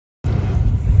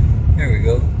There we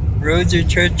go. Roads are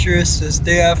treacherous, so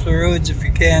stay off the roads if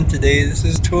you can today. This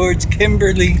is towards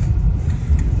Kimberley.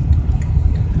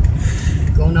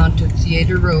 Going on to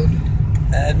Theater Road.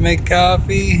 Had my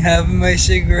coffee, having my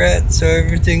cigarette, so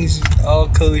everything's all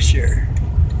kosher.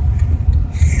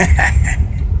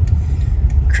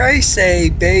 Crazy,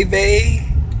 baby.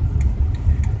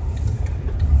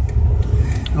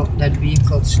 Oh, that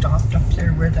vehicle stopped up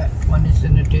there where that one is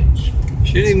in a ditch.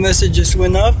 Shit, he must have just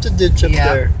went off the ditch up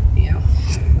there. Yeah,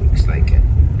 looks like it.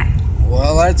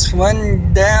 Well, that's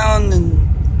one down,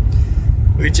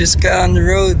 and we just got on the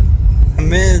road a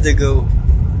minute ago.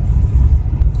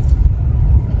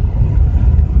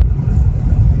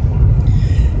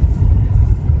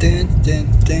 Dun,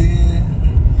 dun, dun.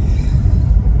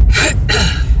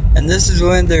 And this is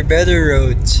one of their better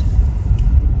roads.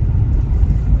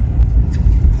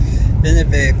 Isn't it,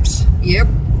 babes? Yep.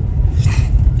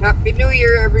 Happy New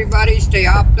Year, everybody. Stay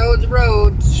off those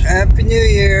roads. Happy New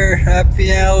Year.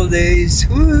 Happy holidays.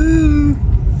 Woo!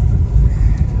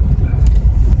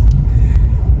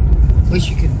 Wish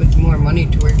you could put more money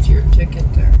towards your ticket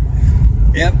there.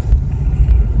 Yep.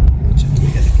 That's what we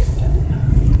gotta get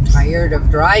done. Tired of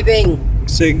driving.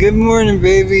 Say good morning,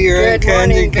 baby. You're on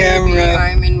candid camera.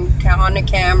 I'm on the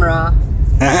camera.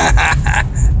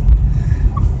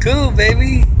 Cool,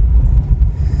 baby.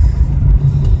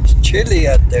 It's chilly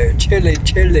out there. Chilly,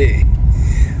 chilly.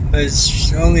 But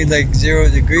it's only like 0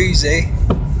 degrees, eh?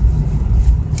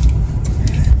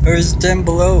 Or is it 10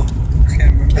 below? I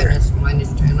can't remember. Tennis,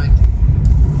 -10, I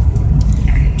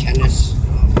think. Tennis.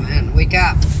 Oh, man, wake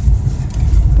up.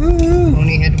 Woo!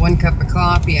 Only had 1 cup of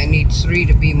coffee. I need 3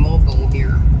 to be mobile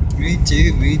here. Me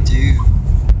too, me too.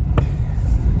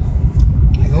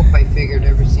 I hope I figured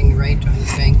everything right on the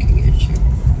banking issue.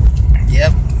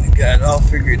 Yep, we got it all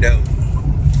figured out.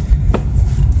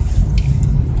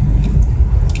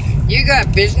 You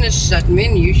got business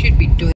admin, you should be doing